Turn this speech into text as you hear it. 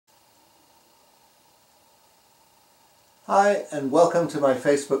Hi and welcome to my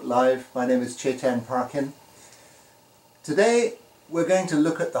Facebook Live. My name is Chetan Parkyn. Today we're going to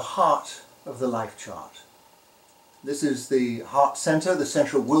look at the heart of the life chart. This is the heart center, the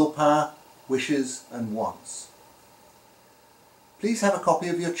central willpower, wishes and wants. Please have a copy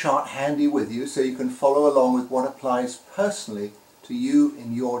of your chart handy with you so you can follow along with what applies personally to you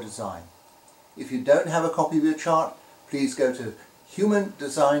in your design. If you don't have a copy of your chart, please go to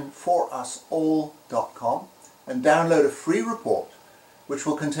humandesignforusall.com and download a free report which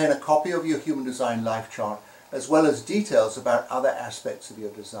will contain a copy of your human design life chart as well as details about other aspects of your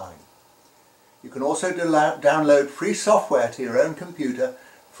design. You can also download free software to your own computer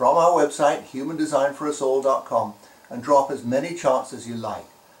from our website humandesignforusall.com and draw up as many charts as you like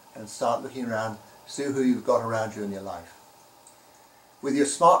and start looking around, see who you've got around you in your life. With your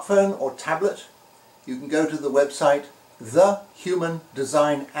smartphone or tablet, you can go to the website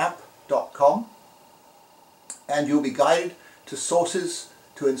thehumandesignApp.com and you'll be guided to sources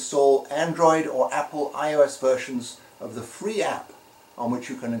to install Android or Apple iOS versions of the free app on which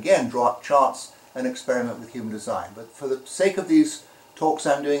you can again draw up charts and experiment with human design. But for the sake of these talks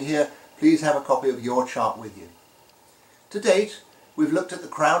I'm doing here, please have a copy of your chart with you. To date, we've looked at the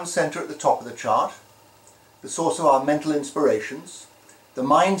crown center at the top of the chart, the source of our mental inspirations, the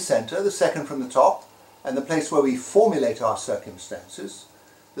mind center, the second from the top, and the place where we formulate our circumstances,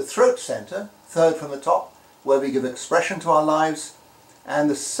 the throat center, third from the top, where we give expression to our lives, and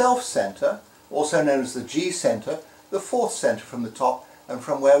the self center, also known as the G center, the fourth center from the top, and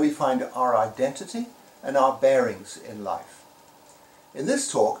from where we find our identity and our bearings in life. In this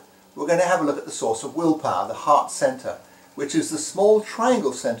talk, we're going to have a look at the source of willpower, the heart center, which is the small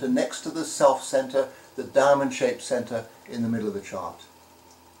triangle center next to the self center, the diamond-shaped center in the middle of the chart.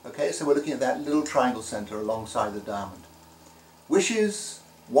 Okay, so we're looking at that little triangle center alongside the diamond. Wishes,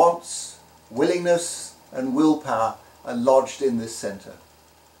 wants, willingness, and willpower are lodged in this center.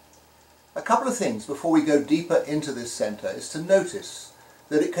 A couple of things before we go deeper into this center is to notice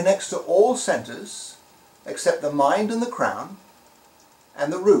that it connects to all centers except the mind and the crown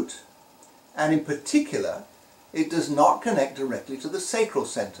and the root. And in particular, it does not connect directly to the sacral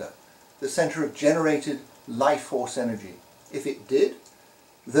center, the center of generated life force energy. If it did,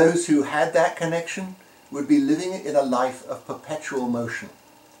 those who had that connection would be living in a life of perpetual motion.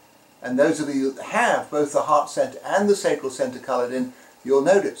 And those of you that have both the heart center and the sacral center colored in, you'll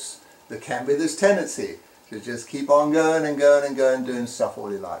notice there can be this tendency to just keep on going and going and going, doing stuff all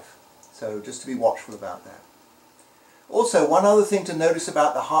your life. So just to be watchful about that. Also, one other thing to notice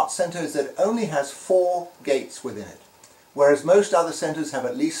about the heart center is that it only has 4 gates within it, whereas most other centers have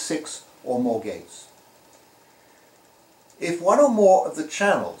at least 6 or more gates. If one or more of the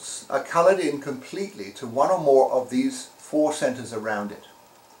channels are colored in completely to one or more of these 4 centers around it,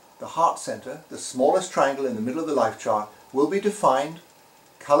 the heart center, the smallest triangle in the middle of the life chart, will be defined,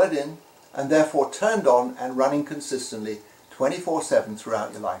 colored in, and therefore turned on and running consistently 24/7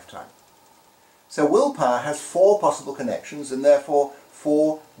 throughout your lifetime. So willpower has 4 possible connections and therefore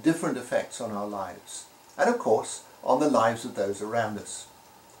 4 different effects on our lives, and of course on the lives of those around us.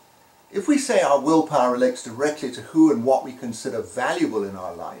 If we say our willpower relates directly to who and what we consider valuable in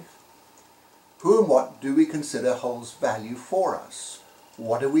our life, who and what do we consider holds value for us?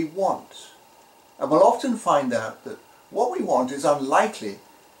 What do we want? And we'll often find out that what we want is unlikely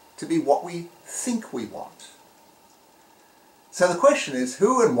to be what we think we want. So the question is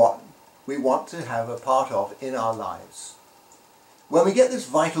who and what we want to have a part of in our lives. When we get this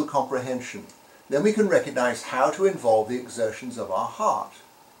vital comprehension, then we can recognize how to involve the exertions of our heart.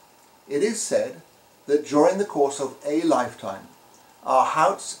 It is said that during the course of a lifetime, our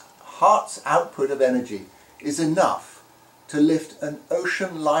heart's output of energy is enough to lift an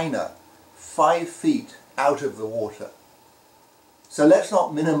ocean liner 5 feet out of the water. So let's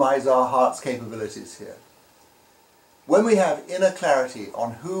not minimize our heart's capabilities here. When we have inner clarity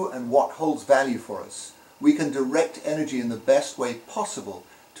on who and what holds value for us, we can direct energy in the best way possible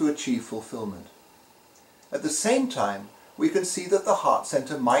to achieve fulfillment. At the same time, we can see that the heart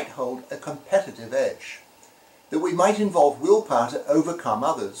center might hold a competitive edge, that we might involve willpower to overcome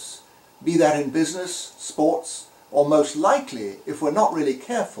others, be that in business, sports, or most likely, if we're not really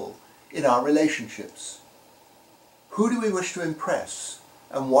careful, in our relationships. Who do we wish to impress,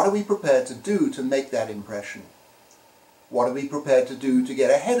 and what are we prepared to do to make that impression? What are we prepared to do to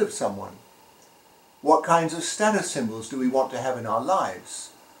get ahead of someone? What kinds of status symbols do we want to have in our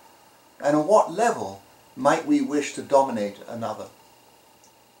lives? And at what level might we wish to dominate another?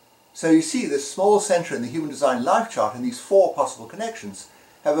 So you see, this small center in the human design life chart and these 4 possible connections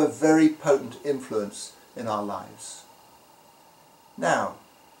have a very potent influence in our lives. Now,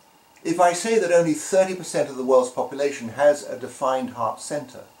 If I say that only 30% of the world's population has a defined heart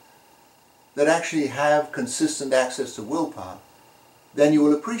center, that actually have consistent access to willpower, then you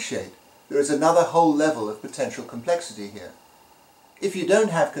will appreciate there is another whole level of potential complexity here. If you don't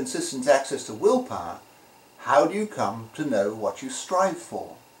have consistent access to willpower, how do you come to know what you strive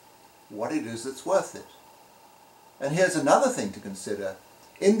for? What it is that's worth it? And here's another thing to consider.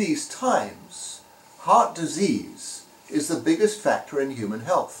 In these times, heart disease is the biggest factor in human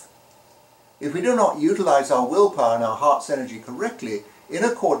health. If we do not utilize our willpower and our heart's energy correctly in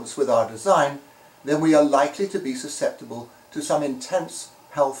accordance with our design, then we are likely to be susceptible to some intense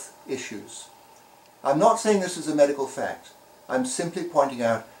health issues. I'm not saying this is a medical fact. I'm simply pointing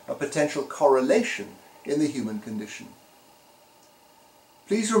out a potential correlation in the human condition.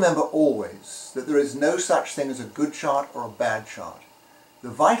 Please remember always that there is no such thing as a good chart or a bad chart. The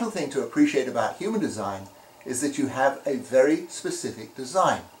vital thing to appreciate about human design is that you have a very specific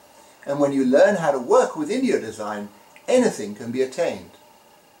design. And when you learn how to work within your design, anything can be attained.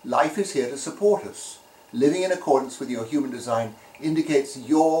 Life is here to support us. Living in accordance with your human design indicates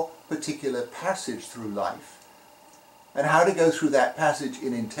your particular passage through life, and how to go through that passage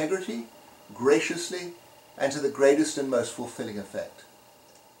in integrity, graciously, and to the greatest and most fulfilling effect.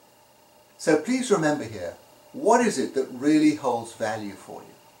 So please remember here, what is it that really holds value for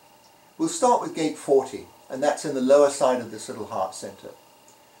you? We'll start with gate 40, and that's in the lower side of this little heart center.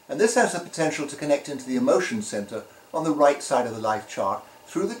 And this has the potential to connect into the emotion center on the right side of the life chart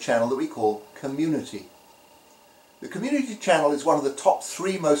through the channel that we call community. The community channel is one of the top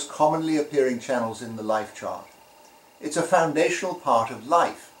 3 most commonly appearing channels in the life chart. It's a foundational part of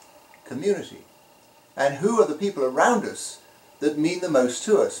life, community. And who are the people around us that mean the most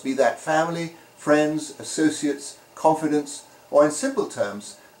to us, be that family, friends, associates, confidants, or in simple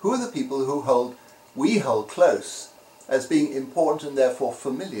terms, who are the people who we hold close as being important and therefore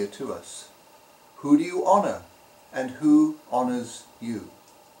familiar to us? Who do you honor, and who honors you?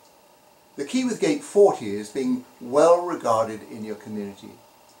 The key with gate 40 is being well regarded in your community,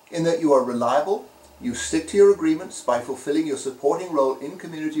 in that you are reliable, you stick to your agreements by fulfilling your supporting role in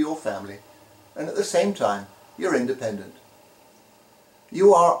community or family, and at the same time, you're independent.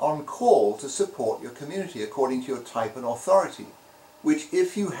 You are on call to support your community according to your type and authority, which,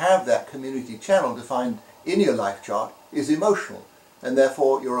 if you have that community channel defined in your life chart, is emotional, and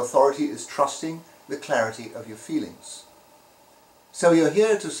therefore your authority is trusting the clarity of your feelings. So you're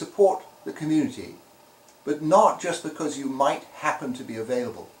here to support the community, but not just because you might happen to be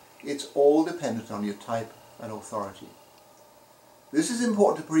available. It's all dependent on your type and authority. This is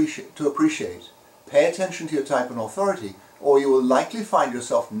important to appreciate. Pay attention to your type and authority, or you will likely find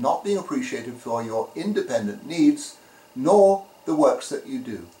yourself not being appreciated for your independent needs, nor the works that you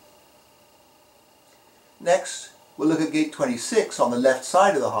do. Next, we'll look at gate 26 on the left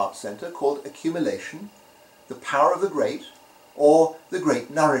side of the heart center, called accumulation, the power of the great, or the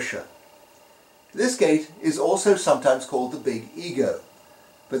great nourisher. This gate is also sometimes called the big ego,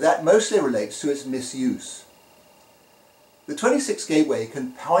 but that mostly relates to its misuse. The 26th gateway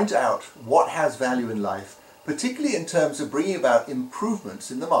can point out what has value in life, particularly in terms of bringing about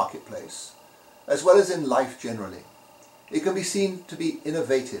improvements in the marketplace, as well as in life generally. It can be seen to be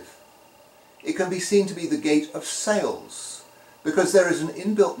innovative. It can be seen to be the gate of sales, because there is an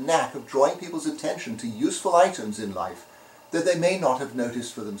inbuilt knack of drawing people's attention to useful items in life that they may not have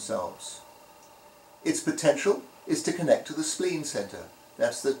noticed for themselves. Its potential is to connect to the spleen center.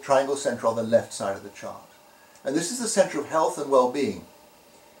 That's the triangle center on the left side of the chart. And this is the center of health and well-being.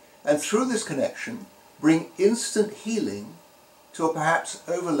 And through this connection, bring instant healing to a perhaps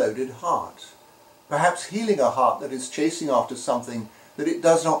overloaded heart. Perhaps healing a heart that is chasing after something that it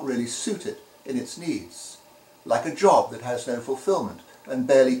does not really suit it in its needs, like a job that has no fulfillment and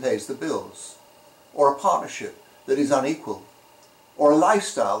barely pays the bills, or a partnership that is unequal, or a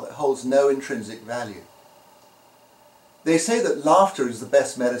lifestyle that holds no intrinsic value. They say that laughter is the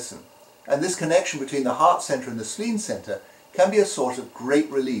best medicine, and this connection between the heart center and the spleen center can be a source of great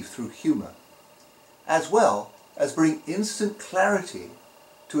relief through humor, as well as bring instant clarity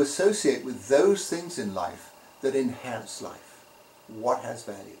to associate with those things in life that enhance life. What has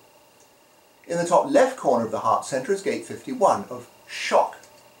value? In the top left corner of the heart center is gate 51 of shock.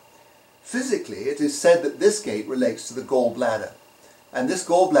 Physically, it is said that this gate relates to the gallbladder, and this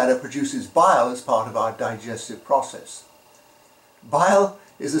gallbladder produces bile as part of our digestive process. Bile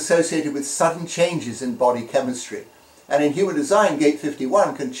is associated with sudden changes in body chemistry, and in human design, gate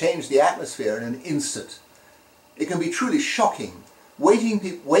 51 can change the atmosphere in an instant. It can be truly shocking,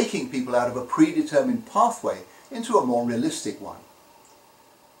 waking people out of a predetermined pathway into a more realistic one.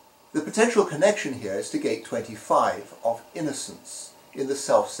 The potential connection here is to gate 25 of innocence. in the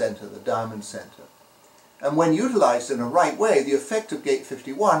self-center, the diamond center. And when utilized in a right way, the effect of gate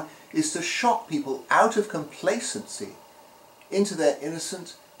 51 is to shock people out of complacency into their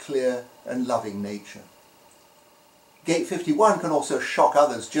innocent, clear and loving nature. Gate 51 can also shock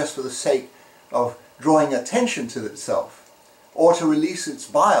others just for the sake of drawing attention to itself, or to release its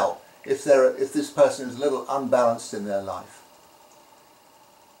bile if this person is a little unbalanced in their life.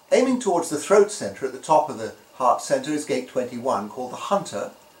 Aiming towards the throat center at the top of the heart center is gate 21, called the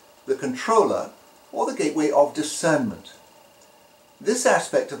hunter, the controller, or the gateway of discernment. This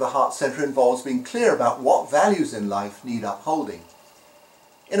aspect of the heart center involves being clear about what values in life need upholding.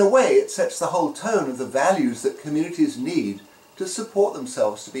 In a way, it sets the whole tone of the values that communities need to support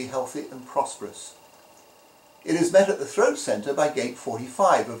themselves to be healthy and prosperous. It is met at the throat center by gate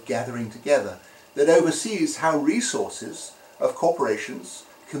 45 of gathering together, that oversees how resources of corporations,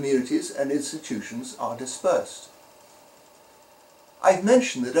 communities and institutions are dispersed. I've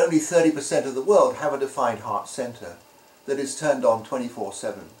mentioned that only 30% of the world have a defined heart center that is turned on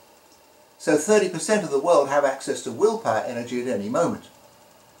 24/7. So 30% of the world have access to willpower energy at any moment.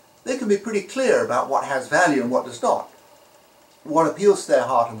 They can be pretty clear about what has value and what does not, what appeals to their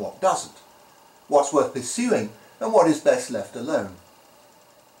heart and what doesn't, what's worth pursuing and what is best left alone.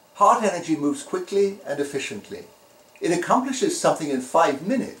 Heart energy moves quickly and efficiently. It accomplishes something in 5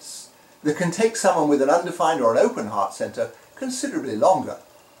 minutes that can take someone with an undefined or an open heart center considerably longer.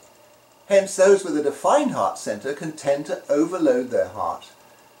 Hence, those with a defined heart center can tend to overload their heart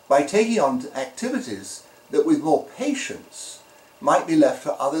by taking on activities that with more patience might be left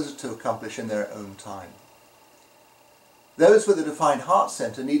for others to accomplish in their own time. Those with a defined heart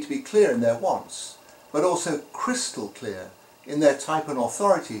center need to be clear in their wants, but also crystal clear in their type and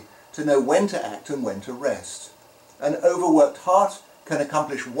authority to know when to act and when to rest. An overworked heart can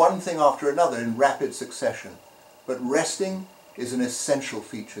accomplish one thing after another in rapid succession, but resting is an essential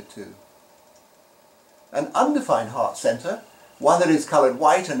feature too. An undefined heart center, one that is colored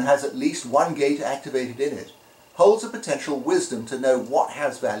white and has at least one gate activated in it, holds a potential wisdom to know what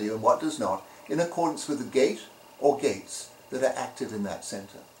has value and what does not in accordance with the gate or gates that are active in that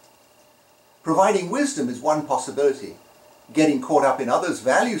center. Providing wisdom is one possibility. Getting caught up in others'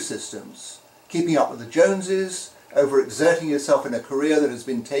 value systems, keeping up with the Joneses, overexerting yourself in a career that has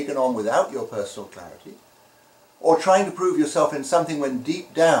been taken on without your personal clarity, or trying to prove yourself in something when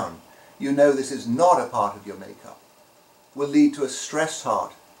deep down you know this is not a part of your makeup, will lead to a stressed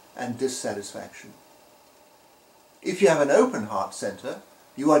heart and dissatisfaction. If you have an open heart center,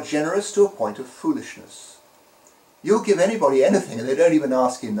 you are generous to a point of foolishness. You'll give anybody anything and they don't even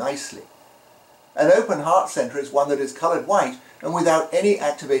ask you nicely. An open heart center is one that is colored white and without any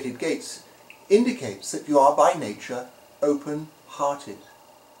activated gates, indicates that you are by nature open-hearted.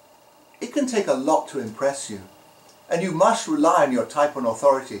 It can take a lot to impress you, and you must rely on your type and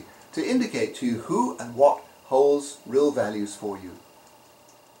authority to indicate to you who and what holds real values for you.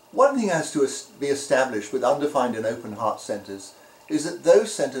 One thing has to be established with undefined and open heart centers is that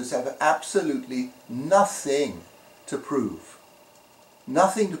those centers have absolutely nothing to prove.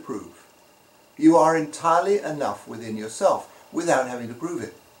 Nothing to prove. You are entirely enough within yourself without having to prove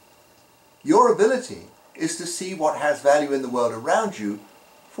it. Your ability is to see what has value in the world around you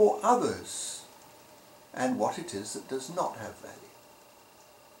for others and what it is that does not have value.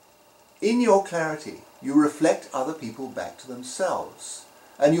 In your clarity, you reflect other people back to themselves,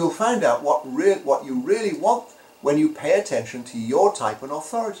 and you'll find out what you really want when you pay attention to your type and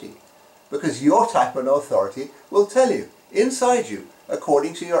authority, because your type and authority will tell you, inside you,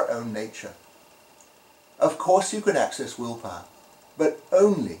 according to your own nature. Of course you can access willpower, but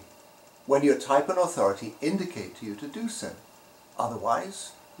only when your type and authority indicate to you to do so.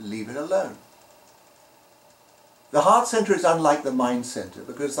 Otherwise, leave it alone. The heart center is unlike the mind center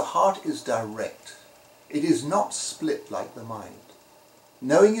because the heart is direct. It is not split like the mind.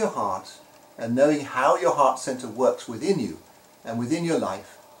 Knowing your heart and knowing how your heart center works within you and within your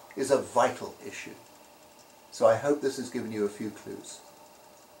life is a vital issue. So I hope this has given you a few clues.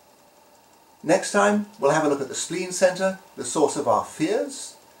 Next time, we'll have a look at the spleen center, the source of our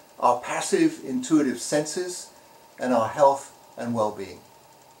fears, our passive intuitive senses, and our health and well-being.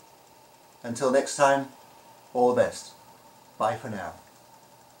 Until next time, all the best. Bye for now.